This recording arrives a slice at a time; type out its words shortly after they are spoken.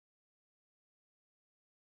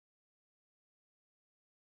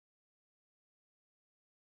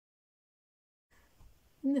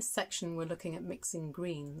In this section we're looking at mixing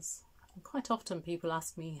greens. And quite often people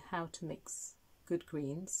ask me how to mix good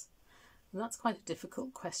greens, and that's quite a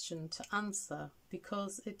difficult question to answer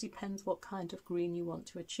because it depends what kind of green you want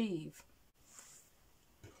to achieve.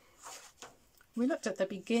 We looked at the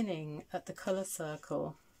beginning at the colour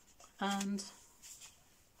circle, and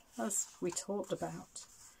as we talked about,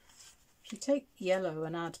 if you take yellow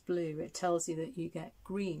and add blue, it tells you that you get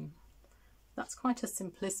green. That's quite a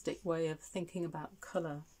simplistic way of thinking about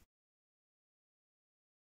colour.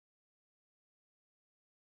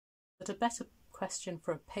 But a better question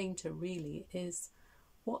for a painter really is,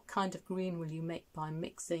 what kind of green will you make by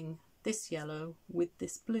mixing this yellow with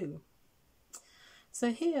this blue?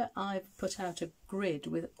 So here I've put out a grid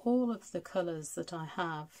with all of the colours that I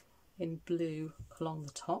have in blue along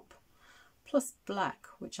the top, plus black,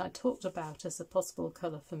 which I talked about as a possible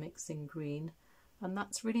colour for mixing green, and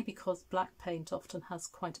that's really because black paint often has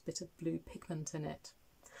quite a bit of blue pigment in it.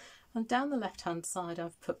 And down the left hand side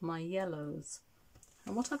I've put my yellows,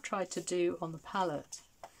 and what I've tried to do on the palette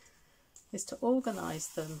is to organise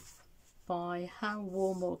them by how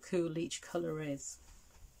warm or cool each colour is.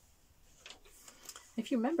 If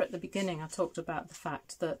you remember at the beginning I talked about the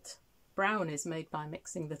fact that brown is made by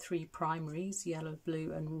mixing the three primaries, yellow,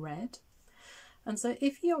 blue and red. And so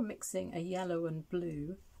if you're mixing a yellow and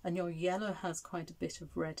blue, and your yellow has quite a bit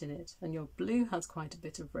of red in it and your blue has quite a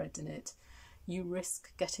bit of red in it, you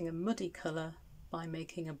risk getting a muddy colour by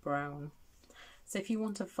making a brown. So if you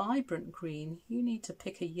want a vibrant green, you need to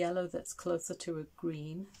pick a yellow that's closer to a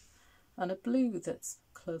green and a blue that's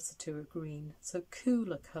closer to a green, so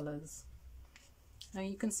cooler colours. Now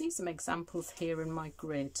you can see some examples here in my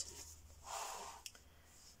grid.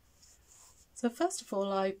 So first of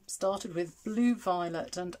all I started with blue,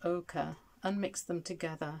 violet and ochre and mixed them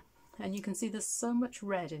together, and you can see there's so much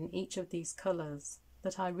red in each of these colours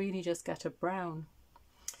that I really just get a brown.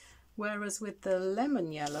 Whereas with the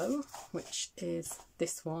lemon yellow, which is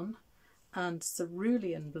this one, and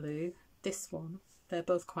cerulean blue, this one, they're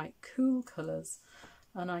both quite cool colours,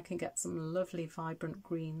 and I can get some lovely vibrant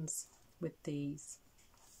greens with these.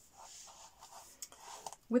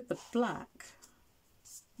 With the black,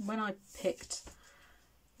 when I picked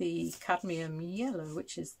the cadmium yellow,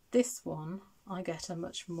 which is this one, I get a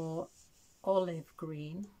much more olive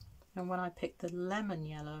green, and when I pick the lemon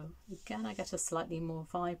yellow, again I get a slightly more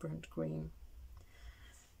vibrant green.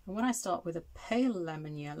 And when I start with a pale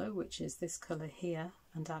lemon yellow, which is this colour here,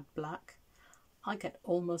 and add black, I get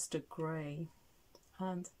almost a grey.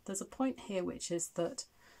 And there's a point here which is that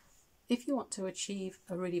if you want to achieve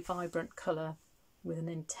a really vibrant colour with an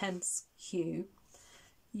intense hue,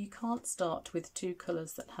 you can't start with two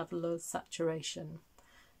colours that have low saturation,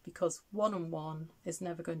 because 1 and 1 is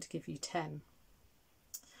never going to give you 10.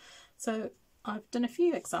 So I've done a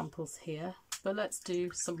few examples here, but let's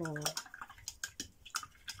do some more.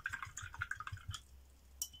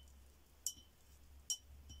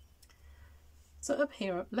 So up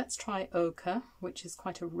here, let's try ochre, which is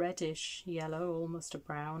quite a reddish yellow, almost a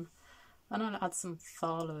brown, and I'll add some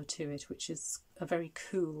phthalo to it, which is a very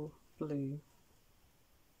cool blue.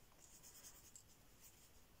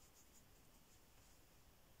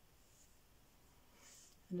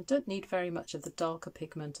 And I don't need very much of the darker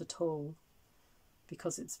pigment at all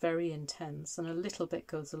because it's very intense, and a little bit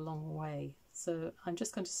goes a long way. So I'm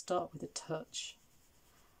just going to start with a touch,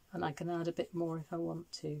 and I can add a bit more if I want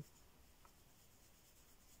to.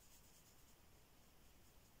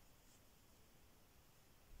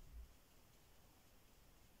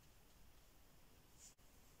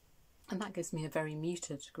 And that gives me a very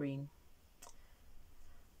muted green.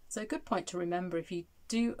 So a good point to remember, if you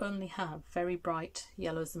do only have very bright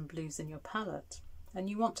yellows and blues in your palette and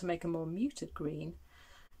you want to make a more muted green,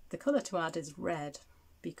 the colour to add is red,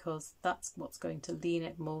 because that's what's going to lean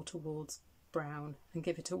it more towards brown and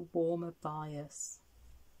give it a warmer bias.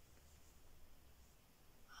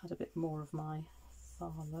 Add a bit more of my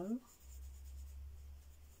phthalo.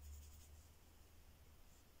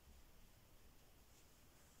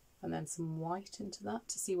 And then some white into that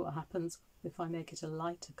to see what happens if I make it a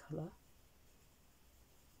lighter colour.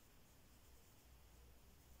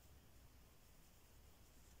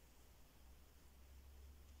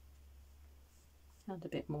 And a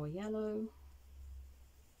bit more yellow.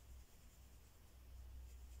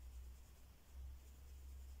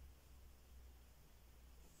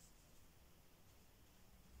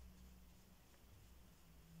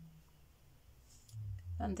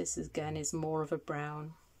 And this again is more of a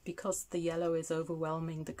brown, because the yellow is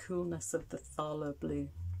overwhelming the coolness of the phthalo blue.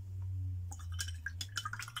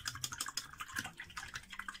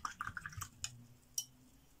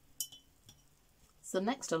 So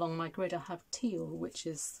next along my grid I have teal, which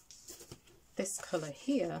is this colour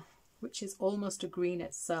here, which is almost a green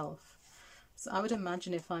itself. So I would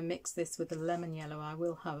imagine if I mix this with the lemon yellow, I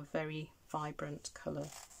will have a very vibrant colour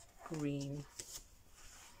green.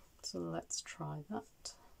 So let's try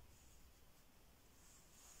that.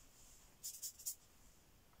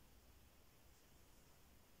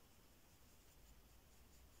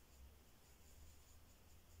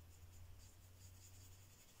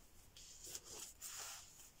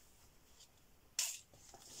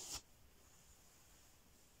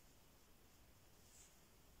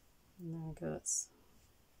 And there we go, it's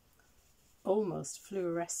almost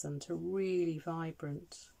fluorescent, a really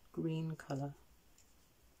vibrant green colour.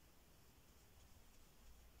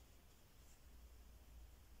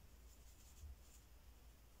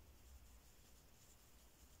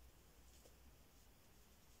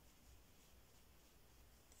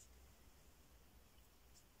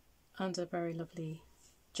 And a very lovely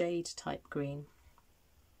jade type green.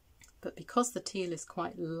 But because the teal is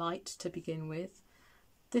quite light to begin with,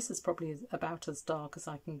 this is probably about as dark as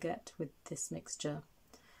I can get with this mixture.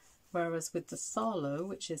 Whereas with the Sarlo,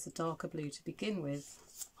 which is a darker blue to begin with,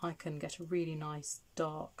 I can get a really nice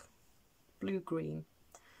dark blue-green,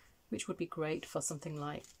 which would be great for something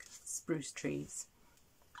like spruce trees.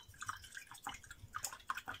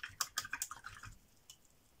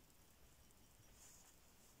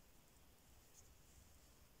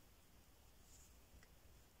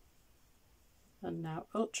 And now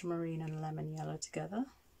ultramarine and lemon yellow together.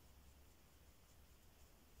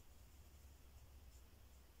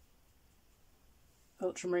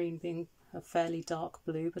 Ultramarine being a fairly dark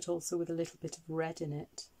blue, but also with a little bit of red in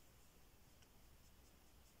it.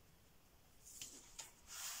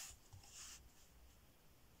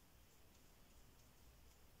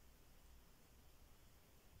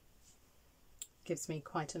 Gives me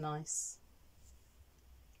quite a nice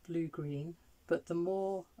blue-green, but the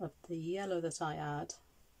more of the yellow that I add,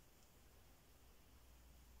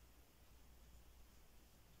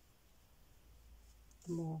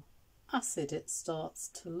 the more acid it starts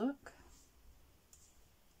to look.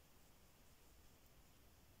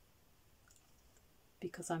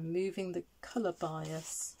 Because I'm moving the colour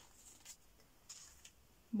bias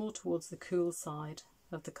more towards the cool side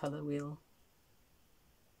of the colour wheel.